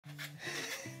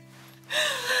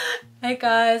Hey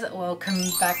guys, welcome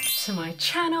back to my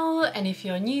channel, and if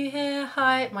you're new here,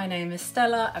 hi, my name is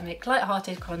Stella. I make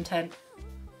light-hearted content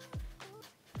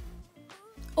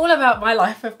all about my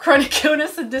life of chronic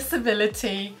illness and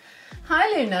disability.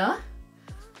 Hi Luna.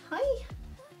 Hi.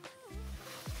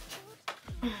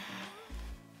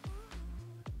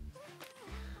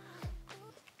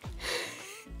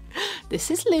 This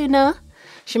is Luna.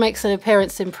 She makes an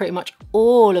appearance in pretty much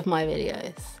all of my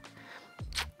videos.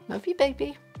 Love you,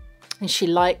 baby. And she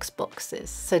likes boxes.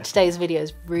 So today's video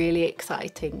is really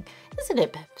exciting, isn't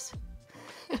it, Bebs?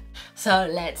 So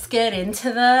let's get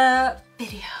into the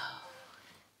video.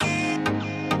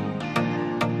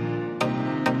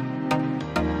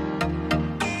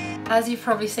 As you've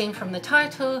probably seen from the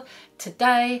title,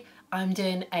 today I'm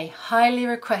doing a highly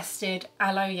requested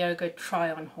Aloe Yoga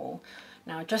try-on haul.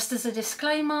 Now, just as a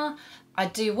disclaimer, I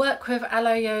do work with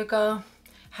Aloe Yoga.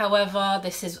 However,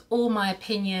 this is all my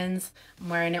opinions. I'm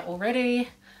wearing it already.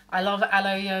 I love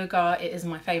Aloe Yoga. It is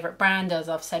my favorite brand, as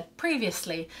I've said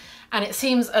previously. And it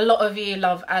seems a lot of you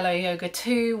love Aloe Yoga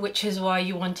too, which is why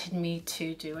you wanted me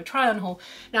to do a try-on haul.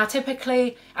 Now,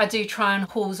 typically I do try-on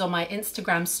hauls on my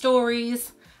Instagram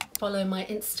stories. Follow my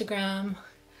Instagram.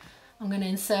 I'm going to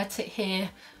insert it here.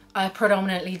 I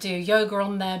predominantly do yoga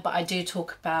on there, but I do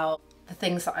talk about the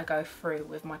things that I go through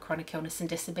with my chronic illness and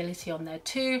disability on there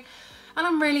too. And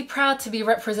I'm really proud to be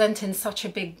representing such a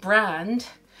big brand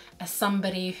as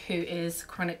somebody who is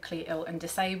chronically ill and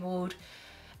disabled.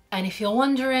 And if you're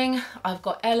wondering, I've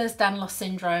got Ehlers, Danlos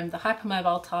syndrome, the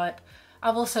hypermobile type.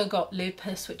 I've also got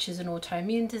lupus, which is an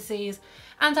autoimmune disease,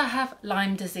 and I have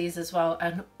Lyme disease as well.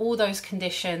 And all those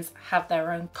conditions have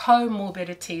their own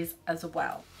comorbidities as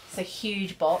well. It's a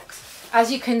huge box.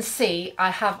 As you can see, I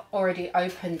have already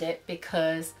opened it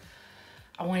because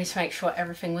I wanted to make sure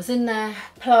everything was in there.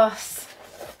 Plus,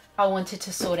 I wanted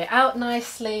to sort it out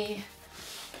nicely.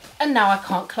 And now I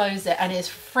can't close it, and it's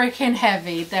freaking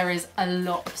heavy. There is a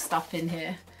lot of stuff in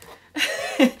here,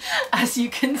 as you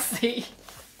can see.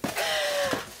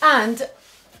 And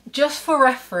just for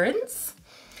reference,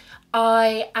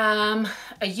 I am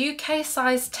a UK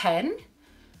size 10,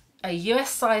 a US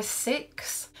size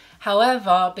 6.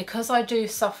 However, because I do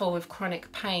suffer with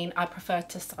chronic pain, I prefer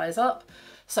to size up.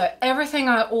 So everything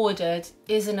I ordered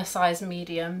is in a size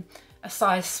medium. A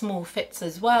size small fits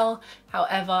as well.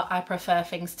 However, I prefer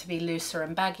things to be looser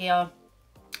and baggier.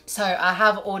 So I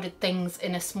have ordered things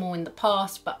in a small in the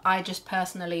past, but I just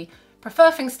personally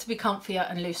prefer things to be comfier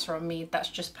and looser on me. That's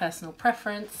just personal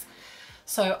preference.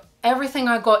 So everything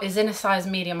I got is in a size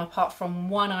medium apart from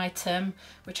one item,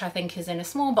 which I think is in a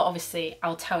small, but obviously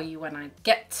I'll tell you when I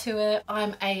get to it.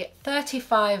 I'm a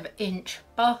 35-inch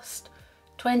bust,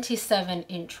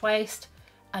 27-inch waist,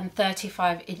 and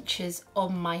 35 inches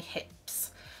on my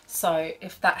hips. So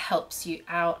if that helps you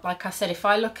out, like I said, if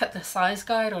I look at the size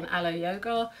guide on Aloe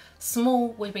Yoga, small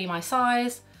would be my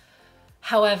size.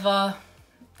 However,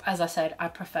 as I said, I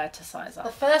prefer to size up.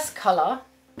 The first colour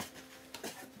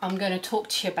I'm going to talk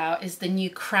to you about is the new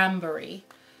Cranberry,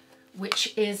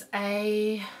 which is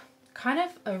a kind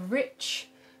of a rich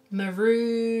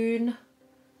maroon,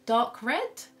 dark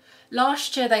red.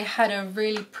 Last year they had a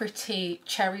really pretty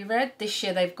cherry red. This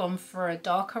year they've gone for a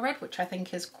darker red, which I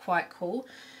think is quite cool.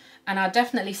 And I'd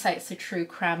definitely say it's a true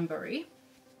cranberry.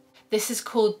 This is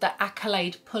called the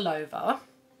Accolade Pullover.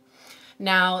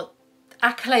 Now,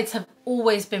 Accolades have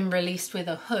always been released with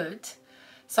a hood.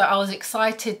 So I was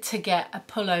excited to get a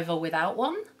pullover without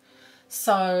one.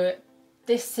 So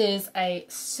this is a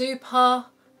super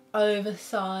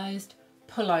oversized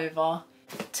pullover.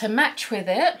 To match with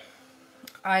it,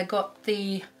 I got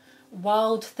the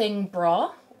Wild Thing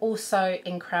bra, also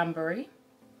in Cranberry.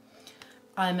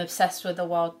 I'm obsessed with the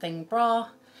Wild Thing bra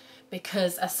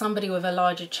because as somebody with a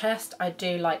larger chest, I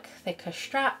do like thicker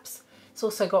straps. It's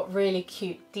also got really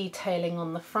cute detailing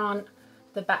on the front.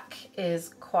 The back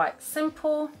is quite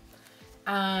simple,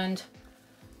 and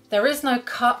there is no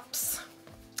cups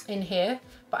in here,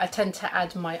 but I tend to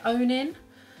add my own in.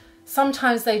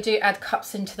 Sometimes they do add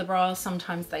cups into the bras,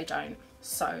 sometimes they don't.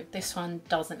 So this one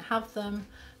doesn't have them,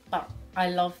 but I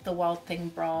love the Wild Thing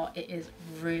bra. It is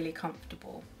really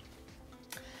comfortable.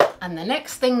 And the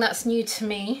next thing that's new to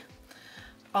me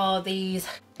are these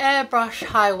airbrush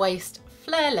high waist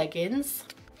flare leggings.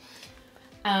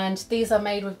 And these are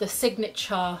made with the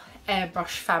signature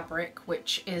airbrush fabric,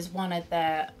 which is one of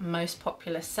their most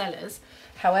popular sellers.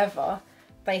 However,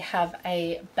 they have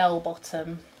a bell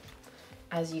bottom.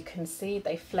 As you can see,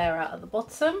 they flare out at the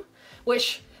bottom,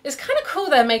 which is kind of cool.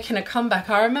 They're making a comeback.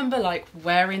 I remember like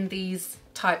wearing these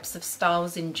types of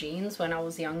styles in jeans when I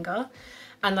was younger,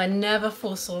 and I never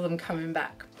foresaw them coming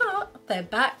back, but they're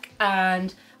back,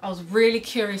 and I was really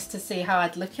curious to see how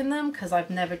I'd look in them because I've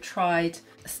never tried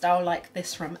a style like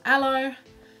this from Aloe.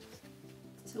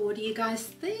 So what do you guys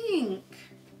think?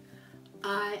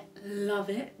 I love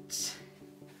it.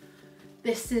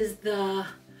 This is the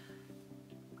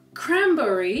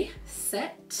Cranberry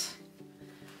set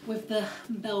with the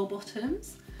bell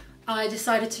bottoms. I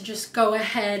decided to just go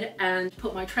ahead and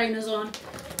put my trainers on.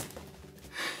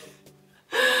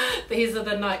 These are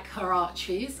the Nike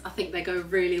Huaraches. I think they go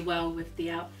really well with the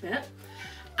outfit.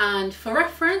 And for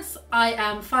reference, I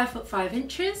am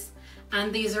 5'5"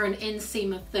 and these are an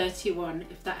inseam of 31,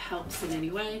 if that helps in any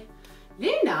way.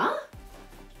 Luna,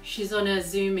 she's on her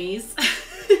zoomies.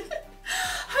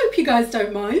 Hope you guys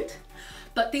don't mind.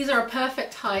 But these are a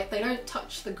perfect height. They don't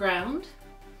touch the ground.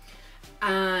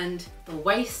 And the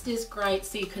waist is great,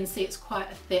 so you can see it's quite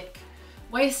a thick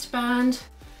waistband.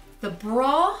 The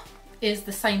bra is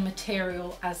the same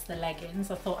material as the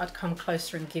leggings. I thought I'd come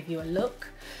closer and give you a look.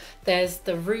 There's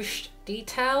the ruched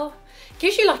detail.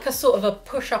 Gives you like a sort of a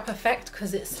push-up effect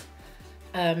because it's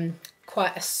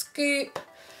quite a scoop,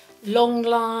 long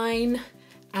line,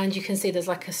 and you can see there's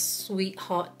like a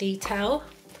sweetheart detail.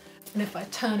 And if I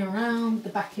turn around, the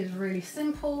back is really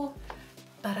simple,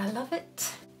 but I love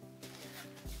it.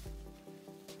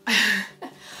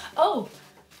 Oh,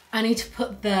 I need to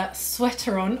put the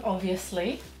sweater on,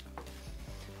 obviously.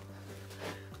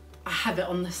 I have it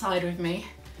on the side with me,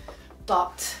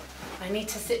 but I need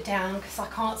to sit down because I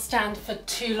can't stand for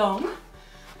too long.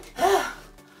 Oh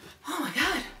my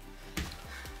God.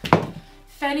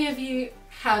 If any of you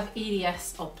have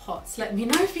EDS or POTS, let me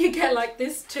know if you get like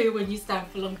this too when you stand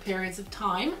for long periods of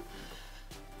time.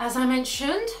 As I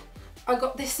mentioned, I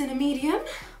got this in a medium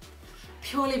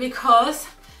purely because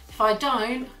if I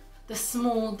don't,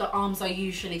 the arms are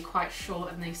usually quite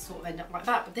short and they sort of end up like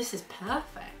that, but this is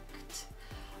perfect.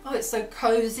 Oh, it's so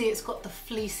cozy. It's got the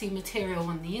fleecy material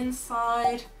on the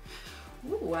inside.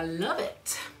 Ooh, I love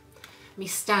it. Let me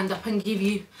stand up and give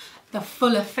you the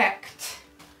full effect.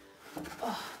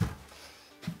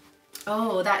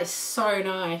 Oh, that is so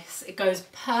nice. It goes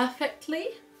perfectly.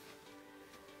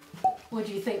 What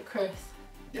do you think, Chris?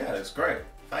 Yeah, that's great.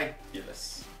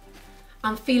 Fabulous.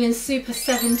 I'm feeling super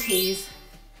 70s.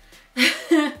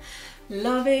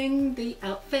 Loving the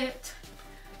outfit.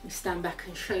 Let me stand back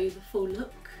and show you the full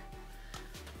look.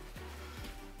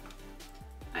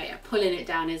 Oh yeah, pulling it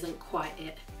down isn't quite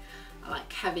it. I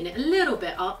like having it a little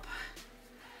bit up.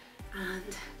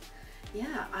 And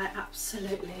yeah, I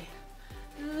absolutely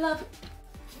love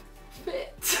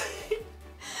it.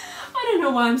 I don't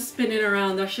know why I'm spinning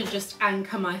around. I should just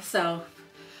anchor myself.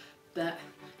 But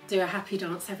do a happy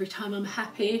dance every time I'm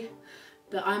happy.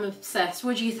 But I'm obsessed.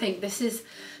 What do you think? This is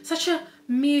such a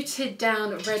muted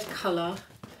down red colour,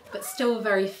 but still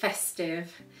very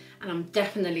festive. And I'm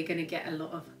definitely going to get a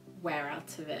lot of wear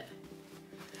out of it.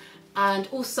 And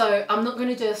also, I'm not going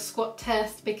to do a squat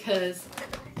test because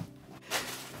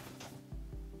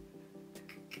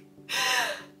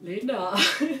Luna,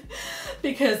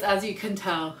 because as you can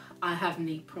tell, I have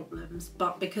knee problems,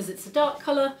 but because it's a dark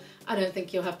colour, I don't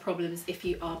think you'll have problems if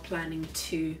you are planning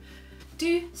to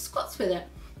do squats with it.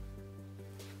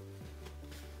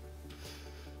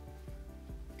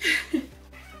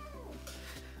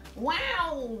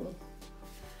 Wow!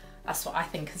 That's what I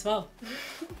think as well.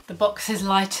 The box is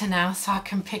lighter now, so I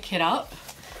can pick it up.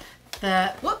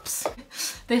 Whoops!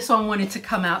 This one wanted to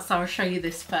come out, so I'll show you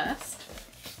this first.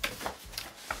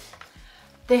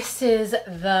 This is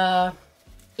the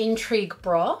Intrigue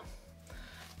bra,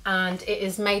 and it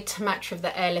is made to match with the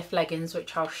Ehlers leggings,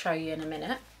 which I'll show you in a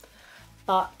minute.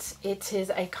 But it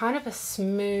is a kind of a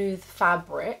smooth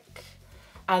fabric,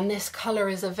 and this colour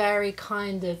is a very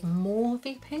kind of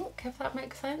mauvey pink, if that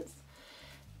makes sense.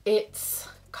 It's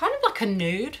kind of like a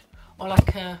nude, or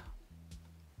like a,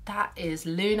 that is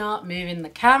Luna moving the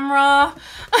camera.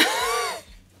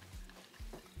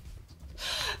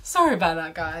 Sorry about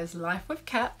that, guys, life with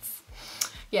cats.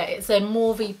 Yeah, it's a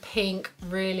mauvey pink,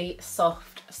 really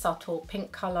soft, subtle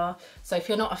pink colour. So if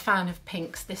you're not a fan of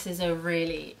pinks, this is a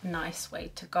really nice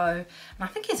way to go. And I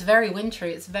think it's very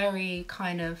wintry. It's very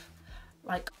kind of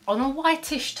like on a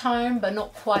whitish tone, but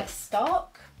not quite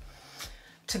stark.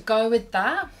 To go with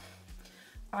that,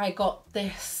 I got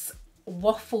this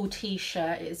waffle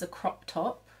t-shirt. It is a crop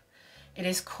top. It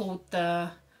is called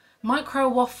the Micro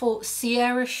Waffle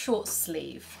Sierra short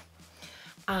sleeve.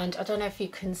 And I don't know if you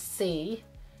can see,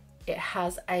 it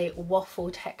has a waffle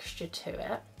texture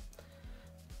to it.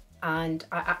 And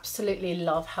I absolutely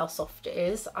love how soft it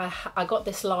is. I got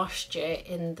this last year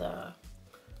in the, I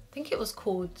think it was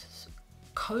called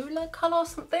Cola colour or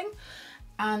something.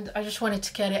 And I just wanted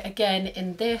to get it again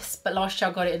in this, but last year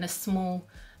I got it in a small,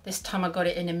 this time I got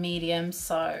it in a medium,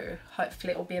 so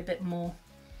hopefully it'll be a bit more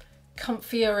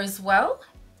comfier as well.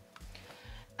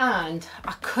 And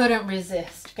I couldn't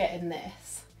resist getting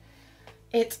this.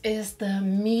 It is the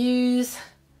Muse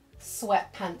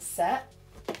sweatpants set.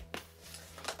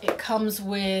 It comes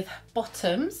with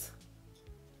bottoms,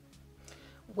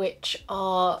 which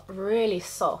are really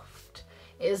soft.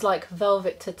 It is like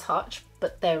velvet to touch,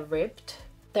 but they're ribbed.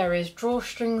 There is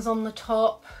drawstrings on the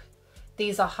top.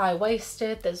 These are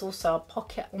high-waisted. There's also a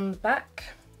pocket on the back.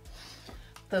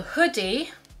 The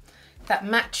hoodie that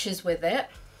matches with it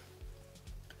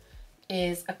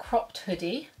is a cropped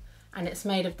hoodie, and it's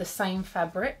made of the same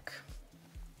fabric.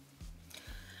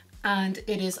 And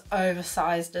it is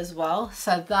oversized as well,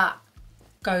 so that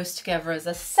goes together as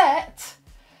a set.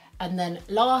 And then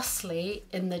lastly,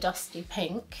 in the dusty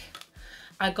pink,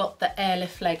 I got the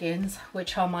Airlift leggings,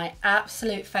 which are my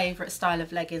absolute favorite style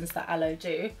of leggings that Aloe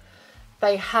do.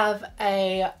 They have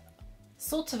a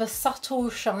sort of a subtle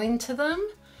shine to them,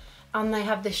 and they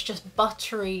have this just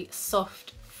buttery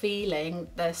soft feeling.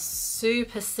 They're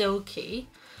super silky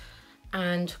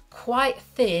and quite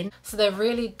thin, so they're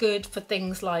really good for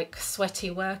things like sweaty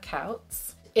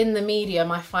workouts. In the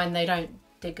medium, I find they don't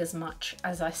dig as much,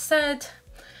 as I said,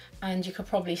 and you could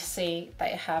probably see they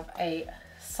have a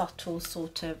subtle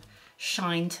sort of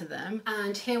shine to them.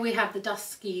 And here we have the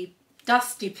dusty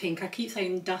pink. I keep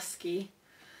saying dusky.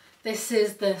 This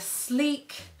is the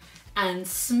sleek and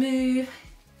smooth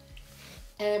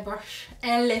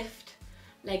airlift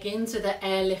leggings with the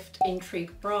Airlift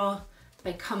Intrigue bra.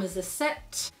 They come as a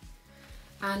set,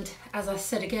 and as I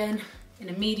said again, in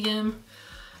a medium.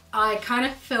 I kind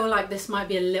of feel like this might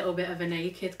be a little bit of a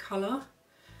naked colour.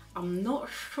 I'm not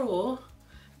sure,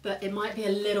 but it might be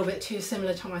a little bit too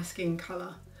similar to my skin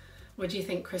colour. What do you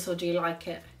think, Chris, or do you like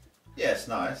it? Yeah, it's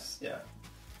nice, yeah.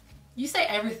 You say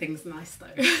everything's nice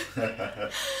though.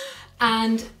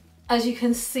 And as you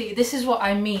can see, this is what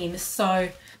I mean. So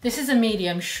this is a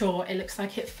medium, sure, it looks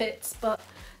like it fits, but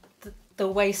the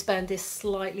waistband is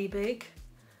slightly big.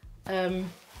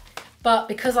 But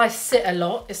because I sit a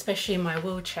lot, especially in my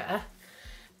wheelchair,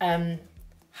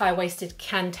 high-waisted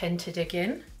can tend to dig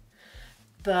in.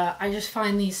 But I just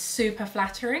find these super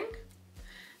flattering,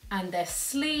 and they're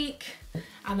sleek,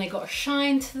 and they got a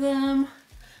shine to them.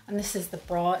 And this is the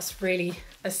bra. It's really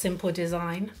a simple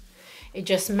design. It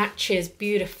just matches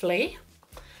beautifully.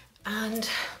 And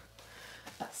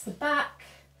that's the back.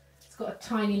 It's got a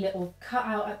tiny little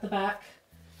cutout at the back,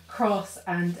 cross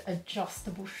and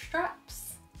adjustable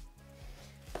straps.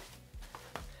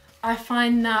 I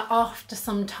find that after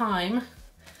some time,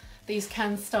 these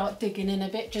can start digging in a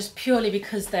bit, just purely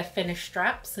because they're finished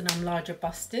straps and I'm larger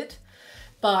busted.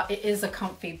 But it is a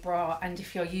comfy bra, and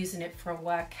if you're using it for a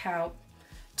workout,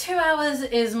 2 hours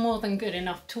is more than good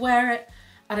enough to wear it.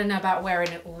 I don't know about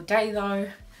wearing it all day though,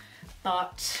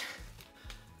 but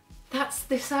that's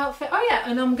this outfit. Oh yeah,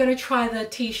 and I'm gonna try the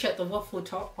t-shirt, the waffle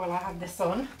top, while I have this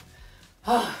on.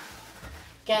 Oh,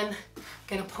 again,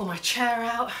 gonna pull my chair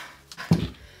out.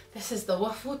 This is the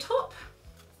waffle top.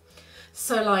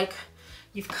 So like,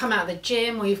 you've come out of the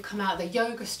gym or you've come out of the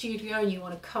yoga studio and you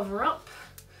want to cover up.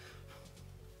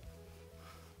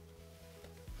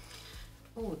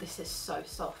 Oh, this is so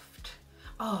soft.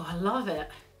 Oh, I love it.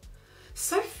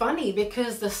 So funny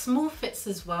because the small fits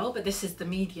as well, but this is the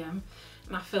medium,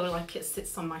 and I feel like it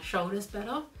sits on my shoulders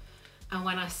better. And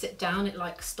when I sit down, it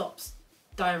like stops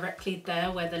directly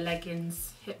there where the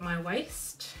leggings hit my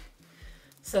waist.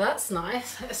 So that's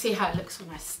nice. Let's see how it looks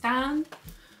when I stand.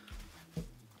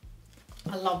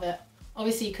 I love it.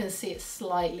 Obviously you can see it's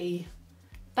slightly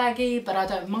baggy, but I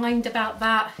don't mind about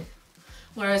that.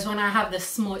 Whereas when I have this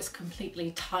small, it's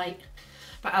completely tight.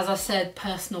 But as I said,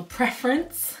 personal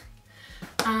preference.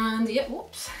 And yeah,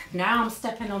 whoops, now I'm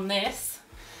stepping on this.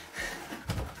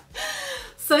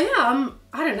 So yeah,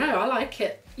 I don't know, I like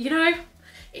it. You know,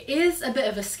 it is a bit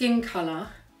of a skin colour,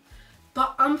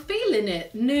 but I'm feeling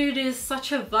it. Nude is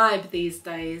such a vibe these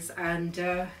days, and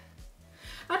I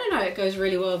don't know, it goes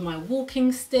really well with my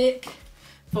walking stick.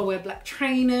 If I wear black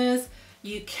trainers,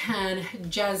 you can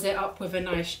jazz it up with a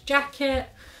nice jacket.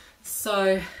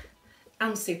 So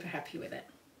I'm super happy with it.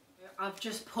 I've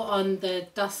just put on the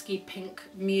dusky pink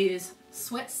Muse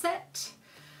sweat set.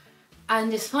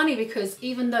 And it's funny because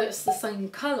even though it's the same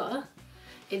colour,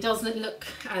 it doesn't look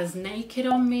as naked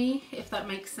on me, if that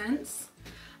makes sense.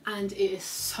 And it is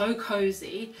so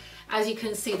cozy. As you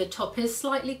can see, the top is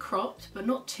slightly cropped, but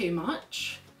not too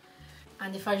much.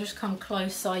 And if I just come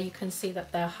closer, you can see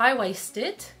that they're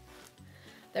high-waisted.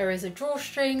 There is a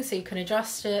drawstring, so you can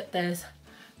adjust it. There's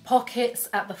pockets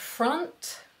at the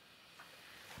front.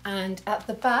 And at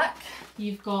the back,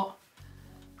 you've got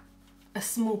a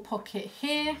small pocket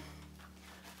here.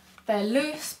 They're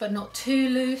loose, but not too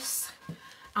loose.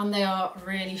 And they are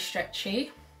really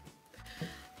stretchy.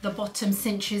 The bottom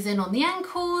cinches in on the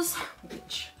ankles,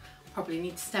 which probably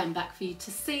need to stand back for you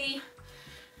to see.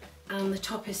 And the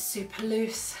top is super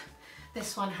loose.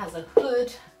 This one has a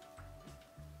hood.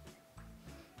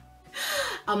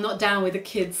 I'm not down with the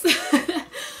kids.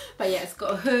 But yeah, it's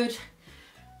got a hood.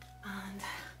 And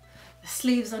the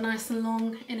sleeves are nice and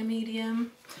long in a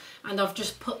medium. And I've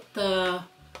just put the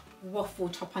waffle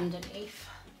top underneath.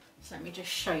 So let me just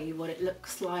show you what it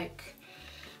looks like.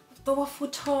 The waffle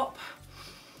top.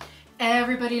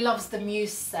 Everybody loves the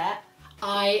Muse set.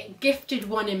 I gifted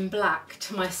one in black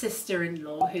to my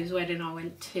sister-in-law, whose wedding I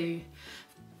went to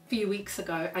a few weeks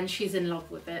ago, and she's in love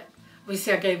with it.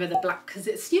 Obviously I gave her the black because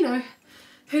it's, you know,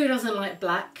 who doesn't like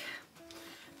black?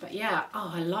 But yeah,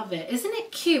 oh, I love it. Isn't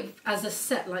it cute as a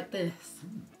set like this?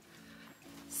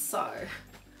 So,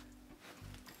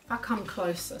 if I come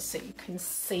closer so you can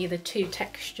see the two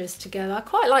textures together. I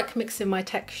quite like mixing my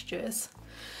textures.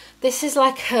 This is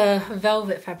like a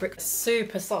velvet fabric,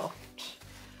 super soft.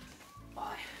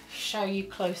 I'll show you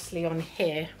closely on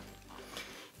here.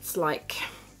 It's like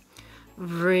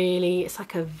really, it's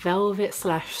like a velvet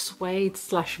slash suede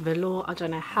slash velour. I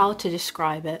don't know how to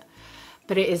describe it,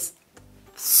 but it is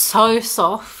so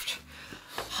soft.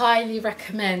 Highly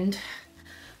recommend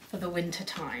for the winter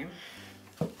time.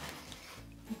 I'll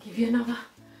give you another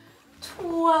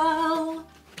twirl.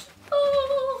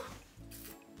 Oh.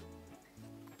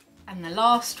 And the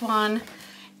last one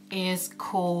is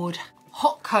called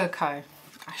Hot Cocoa.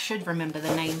 I should remember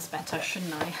the names better,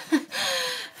 shouldn't I?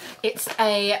 It's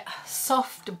a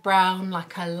soft brown,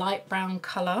 like a light brown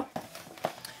colour.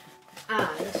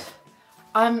 And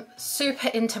I'm super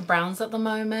into browns at the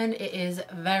moment. It is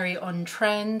very on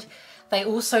trend. They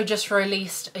also just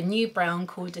released a new brown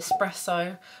called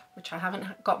Espresso, which I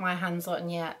haven't got my hands on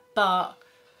yet, but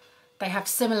they have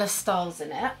similar styles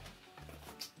in it.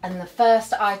 And the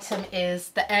first item is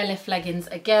the Airlift leggings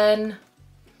again.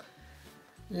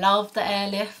 Love the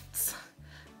Airlifts,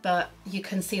 but you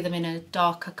can see them in a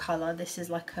darker colour. This is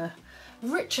like a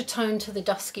richer tone to the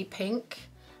dusky pink.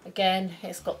 Again,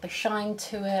 it's got the shine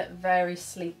to it, very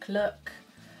sleek look.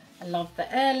 I love the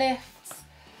Airlifts.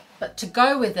 But to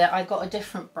go with it, I got a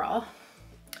different bra.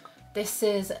 This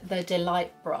is the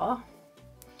Delight bra.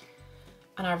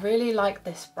 And I really like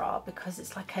this bra because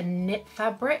it's like a knit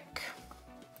fabric.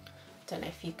 Don't know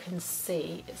if you can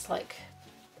see, it's like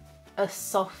a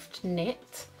soft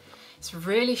knit. It's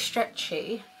really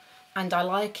stretchy and I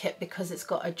like it because it's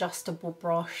got adjustable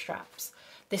bra straps.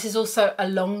 This is also a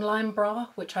long line bra,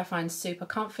 which I find super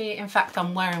comfy. In fact,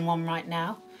 I'm wearing one right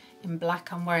now in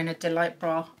black. I'm wearing a Delight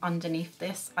bra underneath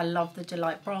this. I love the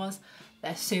Delight bras.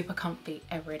 They're super comfy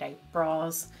everyday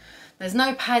bras. There's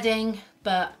no padding,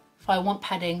 but if I want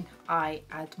padding, I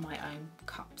add my own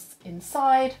cups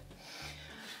inside.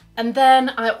 And then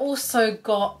I also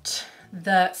got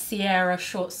the Sierra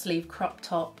short sleeve crop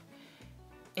top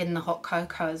in the Hot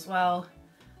Cocoa as well.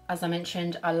 As I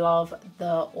mentioned, I love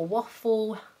the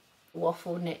waffle. The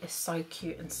waffle knit is so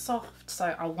cute and soft,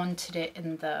 so I wanted it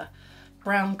in the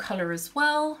brown colour as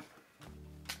well.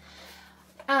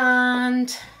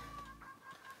 And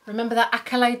remember that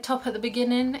Accolade top at the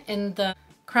beginning in the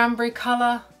cranberry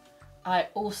colour? I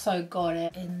also got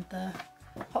it in the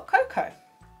Hot Cocoa.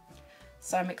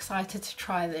 So I'm excited to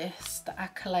try this. The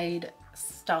Accolade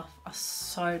stuff are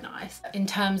so nice. In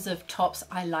terms of tops,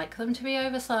 I like them to be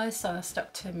oversized, so I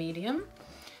stuck to a medium,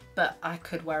 but I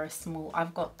could wear a small.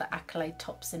 I've got the Accolade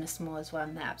tops in a small as well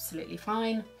and they're absolutely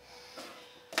fine.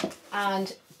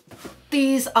 And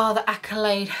these are the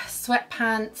Accolade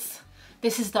sweatpants.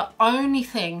 This is the only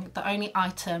thing, the only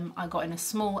item I got in a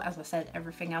small. As I said,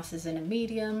 everything else is in a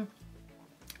medium.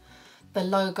 The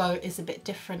logo is a bit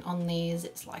different on these.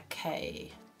 It's like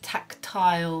a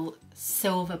tactile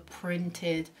silver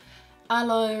printed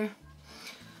aloe.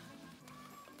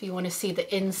 If you want to see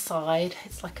the inside,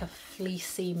 it's like a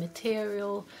fleecy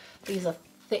material. These are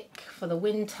thick for the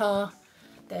winter.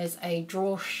 There's a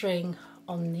drawstring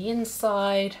on the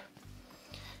inside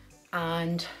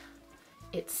and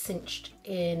it's cinched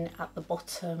in at the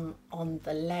bottom on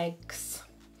the legs.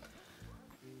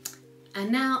 And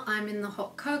now I'm in the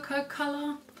Hot Cocoa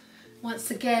colour.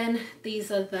 Once again, these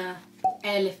are the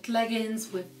Airlift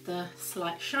leggings with the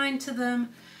slight shine to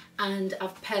them, and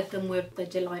I've paired them with the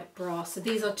Delight bra. So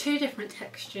these are two different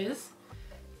textures.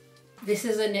 This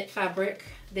is a knit fabric.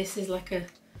 This is like a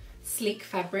sleek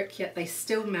fabric, yet they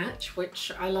still match,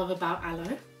 which I love about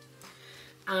aloe.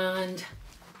 And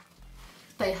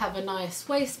they have a nice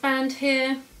waistband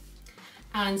here.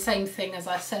 And same thing as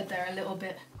I said, they're a little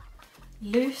bit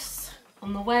loose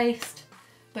on the waist,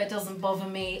 but it doesn't bother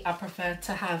me. I prefer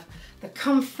to have the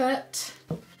comfort.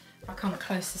 I'll come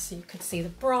closer so you can see the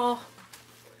bra.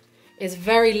 It's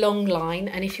very long line,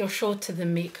 and if you're shorter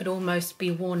than me, it could almost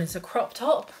be worn as a crop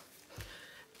top.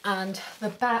 And the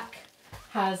back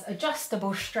has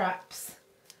adjustable straps,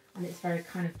 and it's very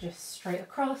kind of just straight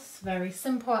across, very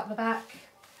simple at the back.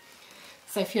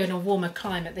 So if you're in a warmer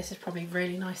climate, this is probably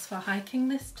really nice for hiking,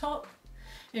 this top.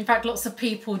 In fact, lots of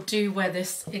people do wear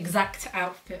this exact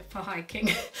outfit for hiking,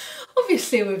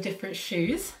 obviously with different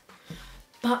shoes.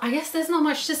 But I guess there's not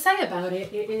much to say about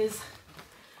it. It is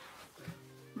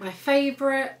my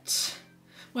favourite.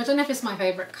 Well, I don't know if it's my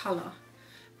favourite colour,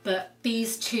 but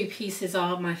these two pieces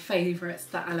are my favourites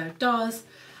that Aloe does.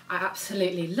 I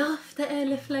absolutely love the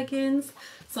airlift leggings,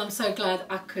 so I'm so glad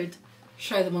I could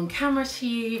show them on camera to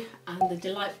you. And the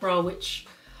Delight bra, which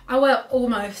I wear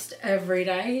almost every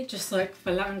day, just like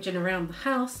for lounging around the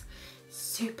house.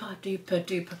 Super duper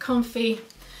duper comfy.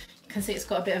 You can see it's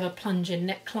got a bit of a plunging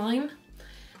neckline,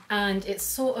 and it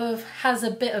sort of has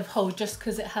a bit of hold just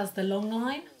because it has the long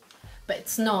line, but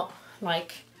it's not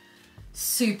like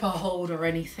super hold or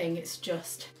anything, it's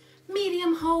just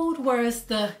medium hold, whereas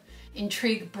the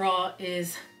Intrigue bra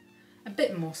is a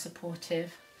bit more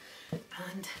supportive.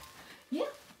 And yeah.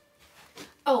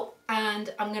 Oh,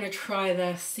 and I'm going to try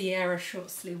the Sierra short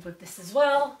sleeve with this as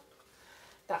well.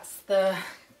 That's the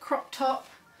crop top.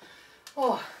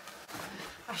 Oh,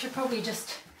 I should probably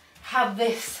just have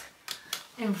this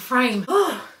in frame.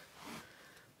 Oh,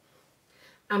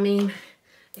 I mean,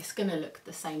 it's going to look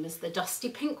the same as the dusty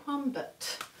pink one,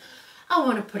 but I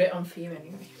want to put it on for you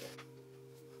anyway.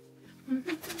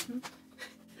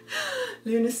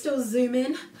 Luna's still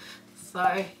zooming,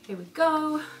 so here we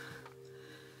go.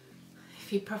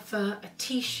 If you prefer a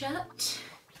t-shirt,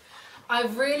 I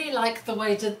really like the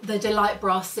way the Delight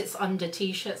bra sits under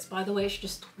t-shirts. By the way, it's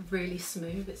just really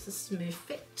smooth. It's a smooth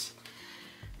fit,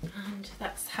 and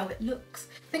that's how it looks.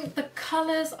 I think the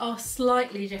colours are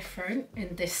slightly different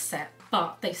in this set,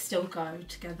 but they still go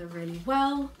together really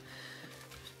well.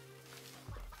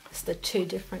 It's the two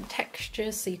different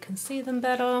textures so you can see them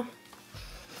better.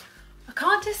 I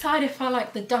can't decide if I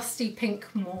like the dusty pink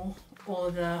more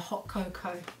or the hot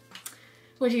cocoa.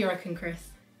 What do you reckon, Chris?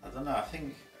 I don't know, I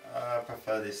think I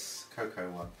prefer this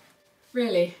cocoa one.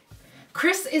 Really?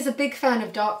 Chris is a big fan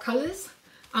of dark colours.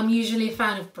 I'm usually a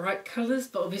fan of bright colours,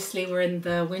 but obviously we're in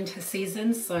the winter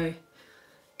season, so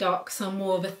darks are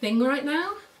more of a thing right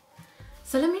now.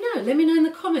 So let me know in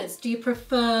the comments, do you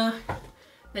prefer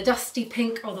the dusty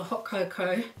pink or the hot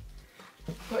cocoa?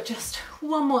 Got just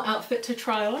one more outfit to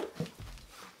try on.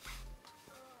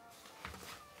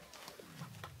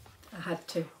 I had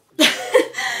to.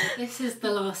 This is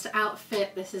the last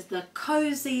outfit. This is the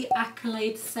Cozy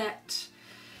Accolade set.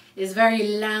 It's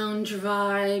very lounge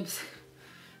vibes,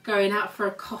 going out for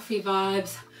a coffee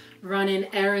vibes, running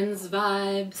errands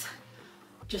vibes,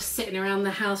 just sitting around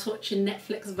the house watching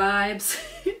Netflix vibes,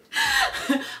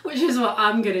 which is what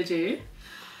I'm gonna do.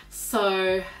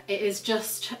 So it is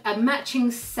just a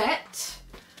matching set.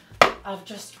 I've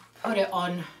just put it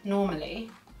on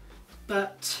normally,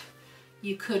 but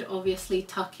you could obviously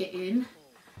tuck it in,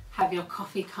 have your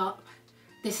coffee cup.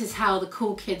 This is how the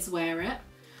cool kids wear it.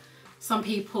 Some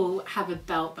people have a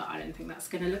belt, but I don't think that's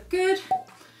gonna look good.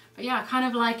 But yeah, I kind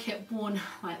of like it worn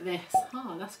like this.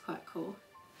 Oh, that's quite cool.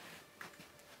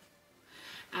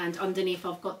 And underneath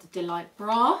I've got the Delight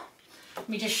bra. Let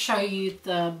me just show you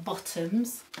the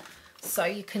bottoms so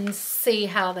you can see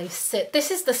how they sit.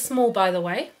 This is the small, by the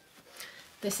way.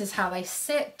 This is how they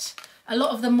sit. A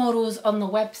lot of the models on the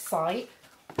website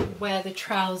wear the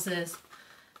trousers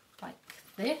like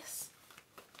this.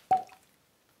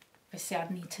 Obviously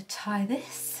I'd need to tie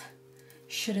this.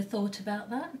 Should have thought about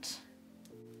that.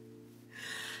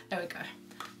 There we go.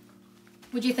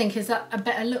 What do you think? Is that a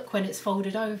better look when it's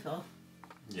folded over?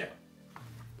 Yeah.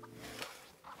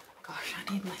 Gosh,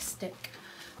 I need my stick.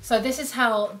 So this is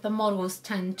how the models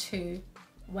tend to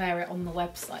wear it on the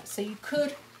website. So you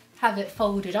could have it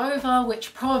folded over,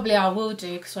 which probably I will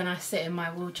do because when I sit in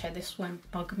my wheelchair this won't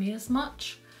bug me as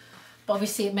much. But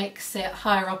obviously it makes it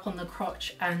higher up on the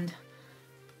crotch and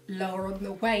lower on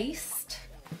the waist.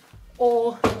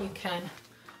 Or you can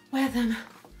wear them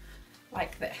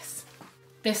like this.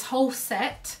 This whole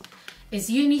set is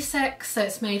unisex, so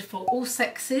it's made for all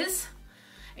sexes.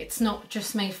 It's not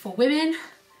just made for women.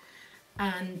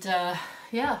 And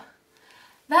yeah,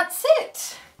 that's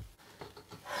it.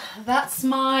 That's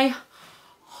my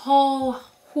whole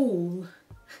haul.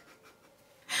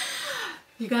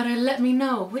 You gotta let me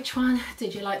know which one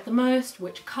did you like the most,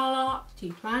 which colour, do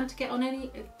you plan to get on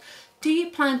any, Do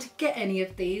you plan to get any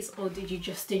of these, or did you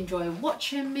just enjoy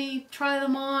watching me try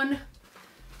them on?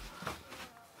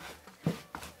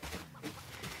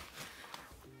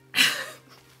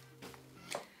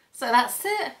 So that's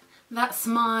it. That's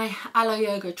my Aloe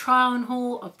Yoga try on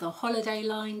haul of the holiday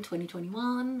line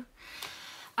 2021.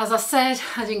 As I said,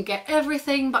 I didn't get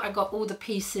everything, but I got all the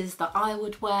pieces that I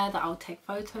would wear, that I'll take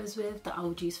photos with, that I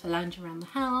would use for lounging around the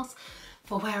house,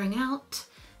 for wearing out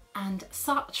and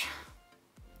such.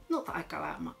 Not that I go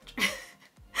out much,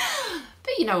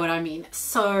 but you know what I mean.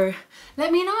 So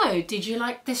let me know, did you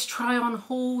like this try on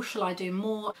haul? Shall I do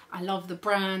more? I love the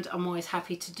brand, I'm always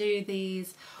happy to do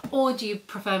these. Or do you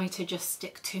prefer me to just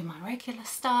stick to my regular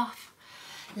stuff?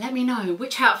 Let me know,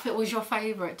 which outfit was your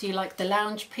favourite? Do you like the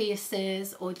lounge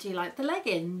pieces, or do you like the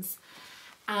leggings?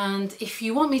 And if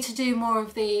you want me to do more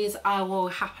of these, I will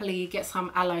happily get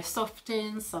some aloe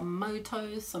softens, some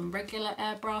motos, some regular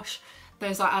airbrush.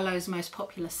 Those are Aloe's most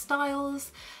popular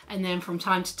styles. And then from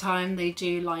time to time they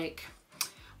do like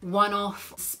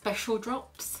one-off special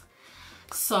drops.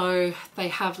 So they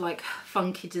have like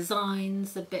funky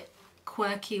designs, a bit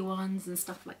quirky ones and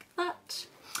stuff like that.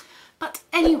 But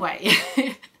anyway,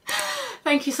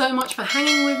 thank you so much for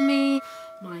hanging with me.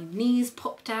 My knees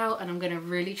popped out and I'm gonna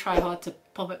really try hard to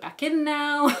pop it back in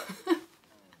now.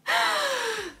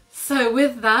 So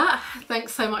with that,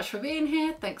 thanks so much for being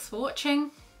here. Thanks for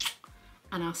watching,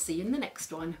 and I'll see you in the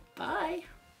next one. Bye.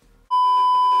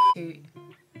 Oh,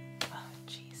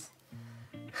 jeez.